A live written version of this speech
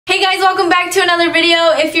welcome back to another video.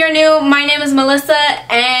 If you're new, my name is Melissa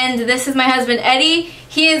and this is my husband Eddie.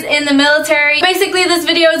 He is in the military. Basically this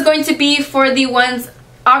video is going to be for the ones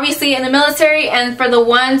obviously in the military and for the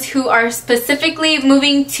ones who are specifically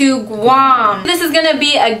moving to Guam. This is going to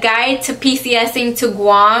be a guide to PCSing to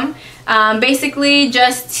Guam. Basically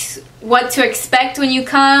just what to expect when you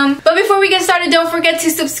come. But before we get started, don't forget to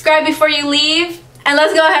subscribe before you leave. And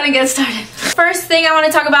let's go ahead and get started. First thing I want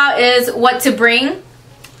to talk about is what to bring.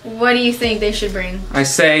 What do you think they should bring? I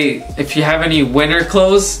say if you have any winter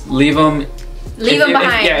clothes, leave them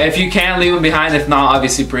behind. If you can, leave them behind. If not,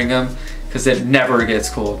 obviously bring them because it never gets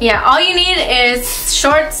cold. Yeah, all you need is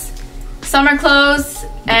shorts, summer clothes,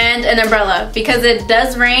 and an umbrella because it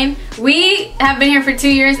does rain. We have been here for 2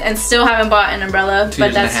 years and still haven't bought an umbrella. 2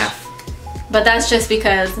 years and a half. But that's just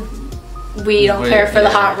because we don't care for the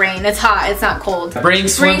hot rain. It's hot, it's not cold. Bring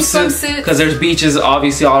swimsuits because there's beaches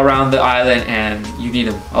obviously all around the island and you need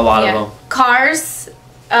them, a lot of them. Cars,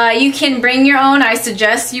 you can bring your own. I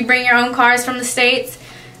suggest you bring your own cars from the States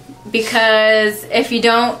because if you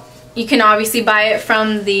don't, you can obviously buy it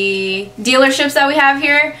from the dealerships that we have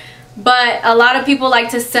here. But a lot of people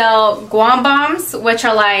like to sell Guam bombs, which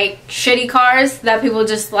are like shitty cars that people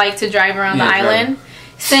just like to drive around the island.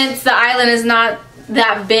 Since the island is not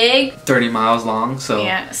that big, 30 miles long, so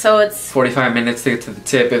yeah, so it's 45 minutes to get to the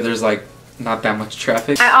tip if there's like not that much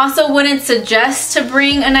traffic. I also wouldn't suggest to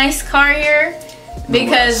bring a nice car here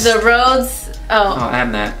because the roads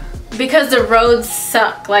and that because the roads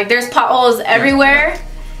suck. Like there's potholes everywhere.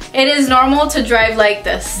 It is normal to drive like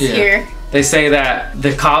this here. They say that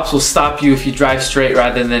the cops will stop you if you drive straight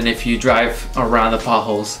rather than if you drive around the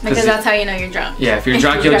potholes. Because that's how you know you're drunk. Yeah, if you're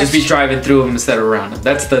drunk, you'll just be driving through them instead of around them.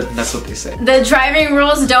 That's what they say. The driving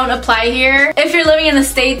rules don't apply here. If you're living in the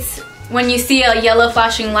States, when you see a yellow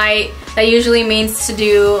flashing light, that usually means to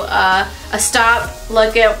do a stop,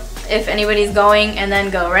 look at if anybody's going, and then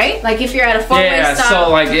go, right? Like if you're at a four-way stop. So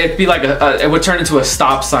like it'd be like it would turn into a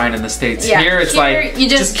stop sign in the States. Yeah. Here it's like you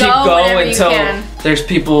just keep going until there's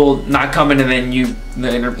people not coming, and then you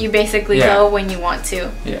basically go when you want to.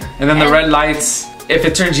 Yeah. And then the red lights, if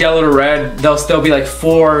it turns yellow to red, there'll still be like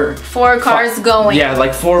four cars going. Yeah,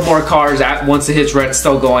 like 4 more cars once it hits red,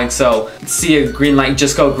 still going. So see a green light,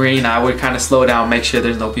 just go green. I would kind of slow down, make sure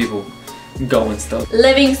there's no people going still.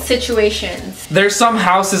 Living situations. There's some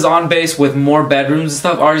houses on base with more bedrooms and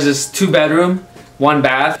stuff. Ours is 2-bedroom, 1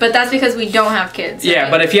 bath. But that's because we don't have kids. Yeah,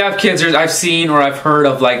 right? But if you have kids, I've seen or I've heard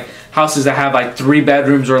of like houses that have like 3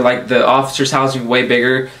 bedrooms or like the officers' housing way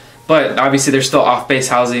bigger. But obviously there's still off-base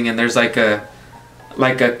housing and there's like a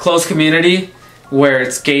closed community where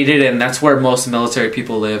it's gated and that's where most military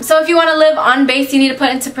people live. So if you want to live on base, you need to put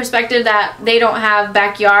into perspective that they don't have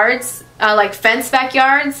backyards, like fenced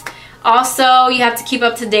backyards. Also, you have to keep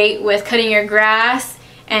up to date with cutting your grass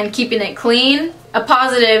and keeping it clean. A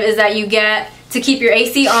positive is that you get to keep your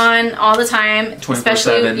AC on all the time,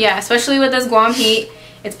 24/7. Especially with this Guam heat.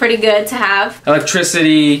 It's pretty good to have.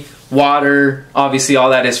 Electricity, water, obviously all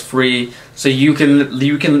that is free. So you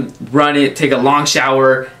can run it, take a long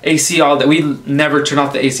shower, AC all that. We never turn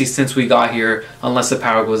off the AC since we got here unless the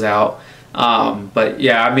power goes out. But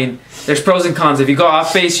yeah, I mean, there's pros and cons. If you go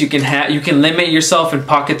off base, you can limit yourself and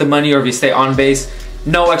pocket the money, or if you stay on base,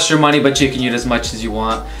 no extra money, but you can use as much as you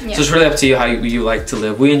want. Yeah. So it's really up to you how you like to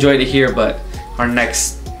live. We enjoyed it here, but our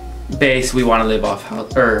next base we want to live off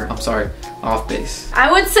base. I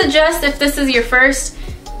would suggest if this is your first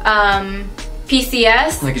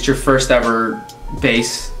PCS, like it's your first ever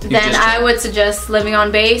base, then I would suggest living on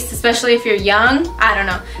base, especially if you're young. I don't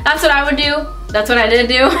know. That's what I would do. That's what I did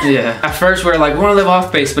do. Yeah. At first we were like, we want to live off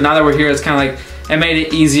base, but now that we're here, it's kind of like, it made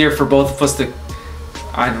it easier for both of us to,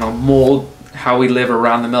 I don't know, mold how we live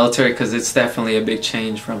around the military because it's definitely a big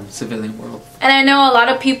change from civilian world. And I know a lot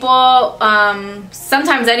of people,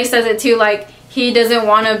 sometimes Eddie says it too, like he doesn't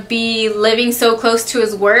want to be living so close to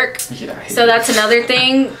his work. Yeah. So that's another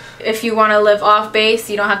thing. If you want to live off base,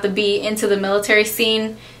 you don't have to be into the military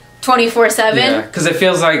scene 24/7. Yeah, because it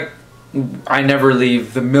feels like I never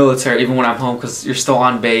leave the military even when I'm home because you're still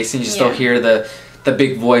on base and you still hear the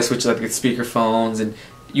big voice, which is like the speakerphones, and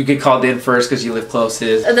you get called in first because you live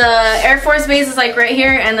closest. The Air Force base is like right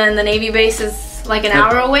here, and then the Navy base is like an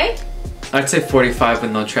hour away. I'd say 45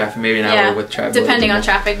 with no traffic, maybe an hour with traffic. Depending on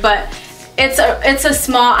traffic, but it's a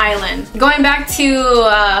small island. Going back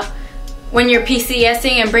to when you're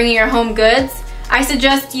PCSing and bringing your home goods, I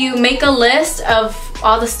suggest you make a list of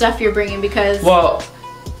all the stuff you're bringing because... Well,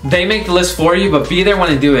 they make the list for you, but be there when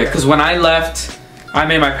they do it. Because when I left, I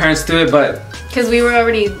made my parents do it, but... Because we were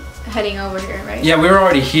already heading over here, right? Yeah, we were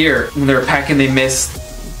already here. When they were packing, they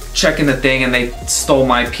missed checking the thing and they stole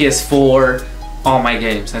my PS4 all my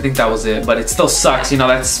games. I think that was it, but it still sucks. You know,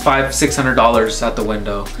 that's $500–600 out the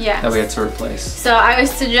window that we had to replace. So I would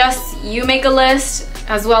suggest you make a list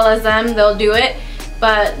as well as them. They'll do it,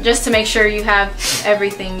 but just to make sure you have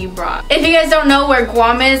everything you brought. If you guys don't know where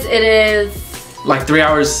Guam is, it is like 3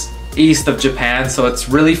 hours east of Japan, so it's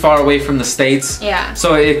really far away from the States. Yeah.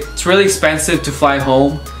 So it's really expensive to fly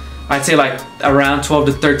home. I'd say like around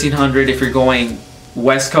 $1,200 to $1,300 if you're going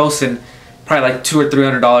West Coast, and probably like $200 or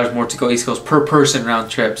 $300 more to go East Coast per person round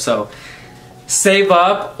trip. So save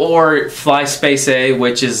up or fly Space A,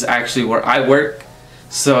 which is actually where I work.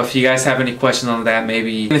 So if you guys have any questions on that,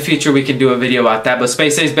 maybe in the future we can do a video about that. But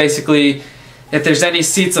Space A is basically if there's any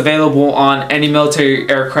seats available on any military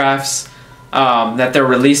aircrafts that they're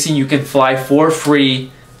releasing, you can fly for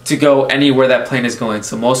free to go anywhere that plane is going.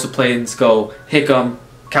 So most of the planes go Hickam,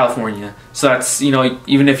 California. So that's, you know,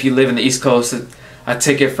 even if you live in the East Coast, a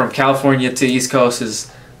ticket from California to East Coast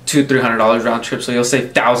is $200–300 round trip. So you'll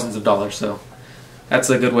save thousands of dollars. So that's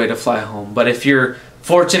a good way to fly home. But if you're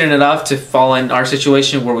fortunate enough to fall in our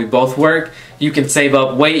situation where we both work, you can save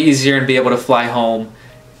up way easier and be able to fly home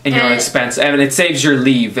in your own expense, and it saves your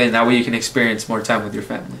leave, and that way you can experience more time with your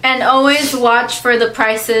family. And always watch for the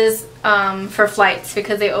prices for flights,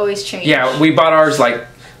 because they always change. Yeah, we bought ours like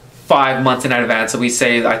 5 months in advance, so we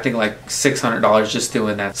saved I think like $600 just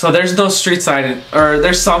doing that. So there's no street sign, or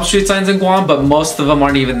there's some street signs in Guam, but most of them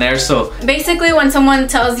aren't even there. So basically when someone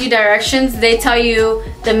tells you directions, they tell you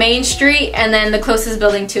the main street and then the closest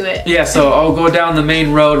building to it. Yeah, so I'll go down the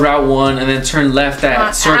main road, Route 1, and then turn left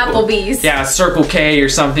at Circle Applebee's. Yeah, Circle K or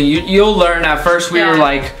something. You'll learn. At first we were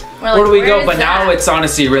like, where do we go? But now it's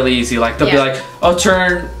honestly really easy. Like they'll be like, oh,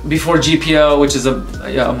 turn before GPO, which is a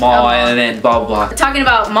mall, and then blah blah blah. Talking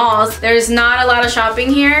about malls, there's not a lot of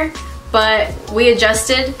shopping here, but we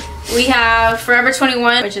adjusted. We have Forever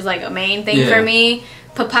 21, which is like a main thing for me.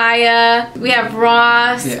 Papaya. We have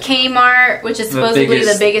Ross, Kmart, which is supposedly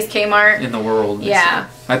the biggest Kmart in the world. Yeah.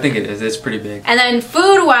 I think it is. It's pretty big. And then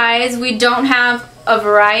food-wise, we don't have a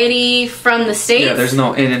variety from the States. Yeah, there's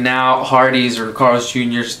no In-N-Out, Hardee's, or Carl's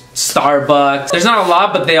Jr., Starbucks. There's not a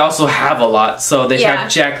lot, but they also have a lot. So they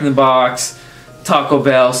have Jack in the Box, Taco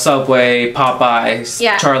Bell, Subway, Popeyes,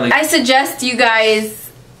 Charlie. I suggest you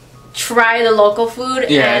guys try the local food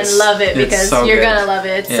and love it, because so you're gonna love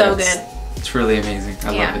it. It's so good. It's really amazing.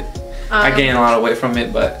 I love it. I gain a lot of weight from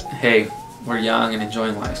it, but hey, we're young and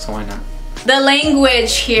enjoying life, so why not? The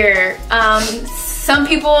language here. Some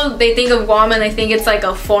people, they think of Guam and they think it's like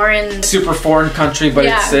a foreign... super foreign country, but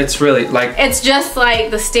it's really like... it's just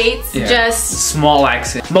like the States, just... small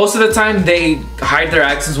accent. Most of the time they hide their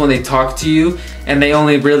accents when they talk to you, and they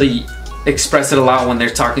only really express it a lot when they're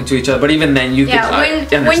talking to each other, but even then you can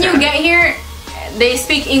understand. When you get here, they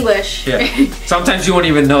speak English. Yeah. Sometimes you won't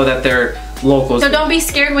even know that they're locals. So don't be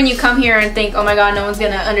scared when you come here and think, oh my god, no one's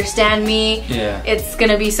gonna understand me. Yeah. It's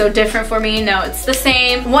gonna be so different for me. No, it's the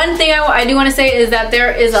same. One thing I do want to say is that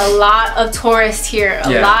there is a lot of tourists here.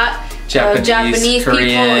 A lot of Japanese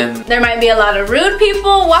Korean people. There might be a lot of rude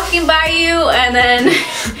people walking by you and then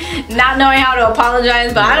not knowing how to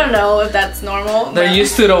apologize, but I don't know if that's normal. They're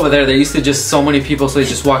used to it over there. They're used to just so many people, so they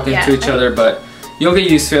just walk into each other, but you'll get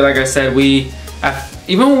used to it. Like I said,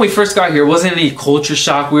 even when we first got here, it wasn't any culture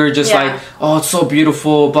shock. We were just like, oh, it's so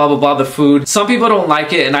beautiful, blah, blah, blah, the food. Some people don't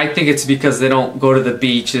like it, and I think it's because they don't go to the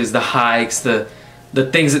beaches, the hikes, the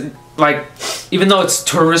things that, like, even though it's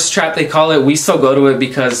tourist trap, they call it, we still go to it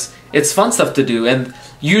because it's fun stuff to do. And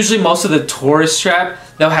usually most of the tourist trap,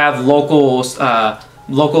 they'll have local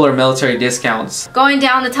or military discounts. Going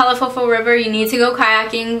down the Talafofo River, you need to go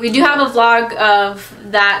kayaking. We do have a vlog of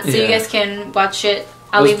that, so you guys can watch it.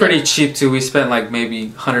 It was pretty cheap too. We spent like maybe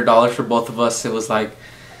 $100 for both of us. It was like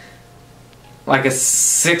a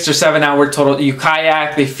 6 or 7 hour total. You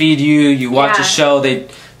kayak, they feed you, you watch a show, they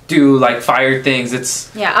do like fire things.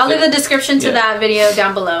 I'll leave the description to that video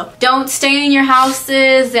down below. Don't stay in your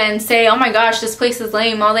houses and say, oh my gosh, this place is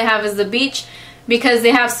lame. All they have is the beach, because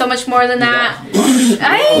they have so much more than that.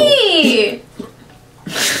 Hey!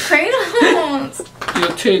 Kratos!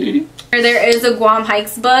 There is a Guam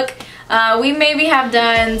Hikes book. We maybe have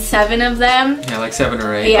done 7 of them. Yeah, like 7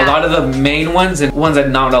 or 8. Yeah. A lot of the main ones and ones that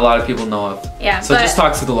not a lot of people know of. Yeah. So just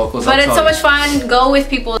talk to the locals. But it's so much fun. Go with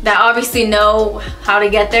people that obviously know how to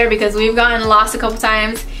get there, because we've gotten lost a couple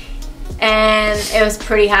times and it was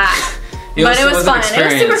pretty hot. It was fun. It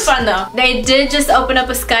was super fun though. They did just open up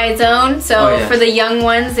a Sky Zone, so for the young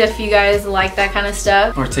ones, if you guys like that kind of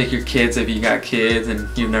stuff. Or take your kids if you got kids and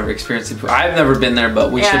you've never experienced it before. I've never been there,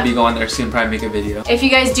 but we should be going there soon, probably make a video. If you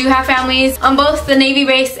guys do have families, on both the Navy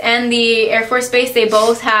base and the Air Force base, they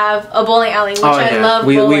both have a bowling alley, which I love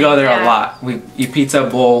bowling. We go there a lot. We eat pizza,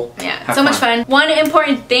 bowl. Yeah, so much fun. One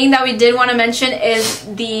important thing that we did want to mention is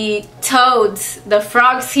the toads, the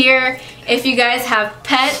frogs here. If you guys have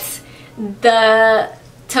pets, the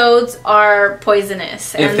toads are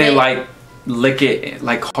poisonous. If they like lick it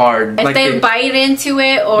like hard. If like they bite into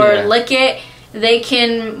it or lick it, they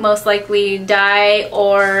can most likely die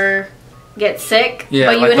or get sick. Yeah,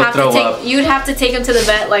 but you like you'd have to take them to the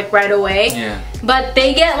vet like right away. Yeah. But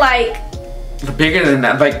they get like bigger than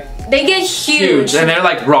that. Like they get huge. And they're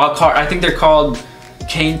like rock hard. I think they're called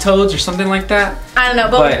cane toads or something like that. I don't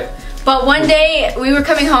know, but one day we were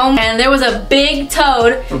coming home and there was a big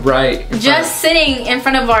toad just sitting in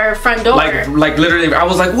front of our front door. Like literally, I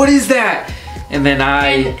was like, what is that? And then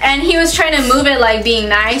and he was trying to move it like being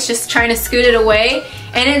nice, just trying to scoot it away,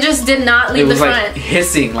 and it just did not leave the front. It was like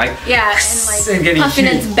hissing, like and puffing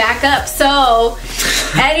its back up. So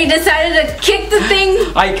Eddie decided to kick the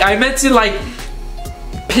thing. I meant to like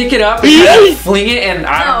pick it up and kind of fling it, and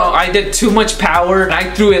I don't know, I did too much power and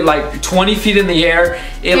I threw it like 20 feet in the air.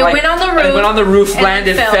 It went on the roof. It went on the roof,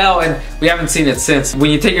 landed, fell, and we haven't seen it since. When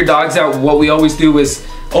you take your dogs out, what we always do is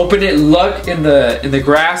open it, look in the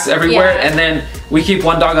grass everywhere, and then we keep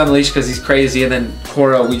one dog on the leash because he's crazy, and then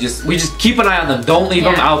Cora, we just keep an eye on them. Don't leave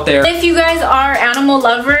them out there. If you guys are animal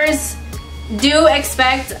lovers, do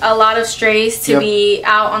expect a lot of strays to be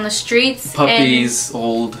out on the streets. Puppies,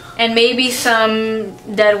 old. And maybe some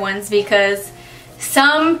dead ones, because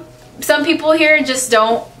some people here just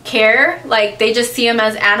don't care. Like, they just see them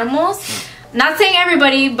as animals. Not saying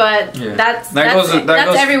everybody, but that's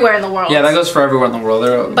everywhere in the world. Yeah, that goes for everywhere in the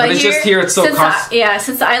world. But it's just here, it's so constant.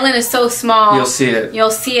 Since the island is so small, you'll see it.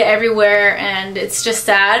 You'll see it everywhere, and it's just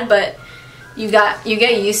sad, but you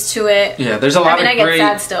get used to it. Yeah, there's a lot of great. I get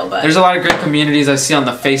sad still, but there's a lot of great communities I see on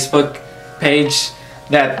the Facebook page.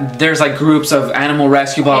 That there's like groups of animal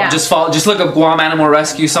rescue. Just look up Guam Animal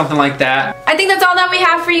Rescue, something like that. I think that's all that we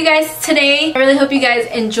have for you guys today. I really hope you guys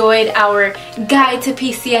enjoyed our guide to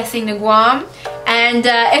PCSing to Guam. And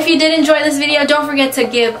if you did enjoy this video, don't forget to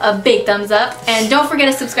give a big thumbs up. And don't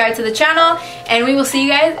forget to subscribe to the channel. And we will see you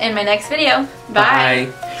guys in my next video.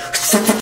 Bye.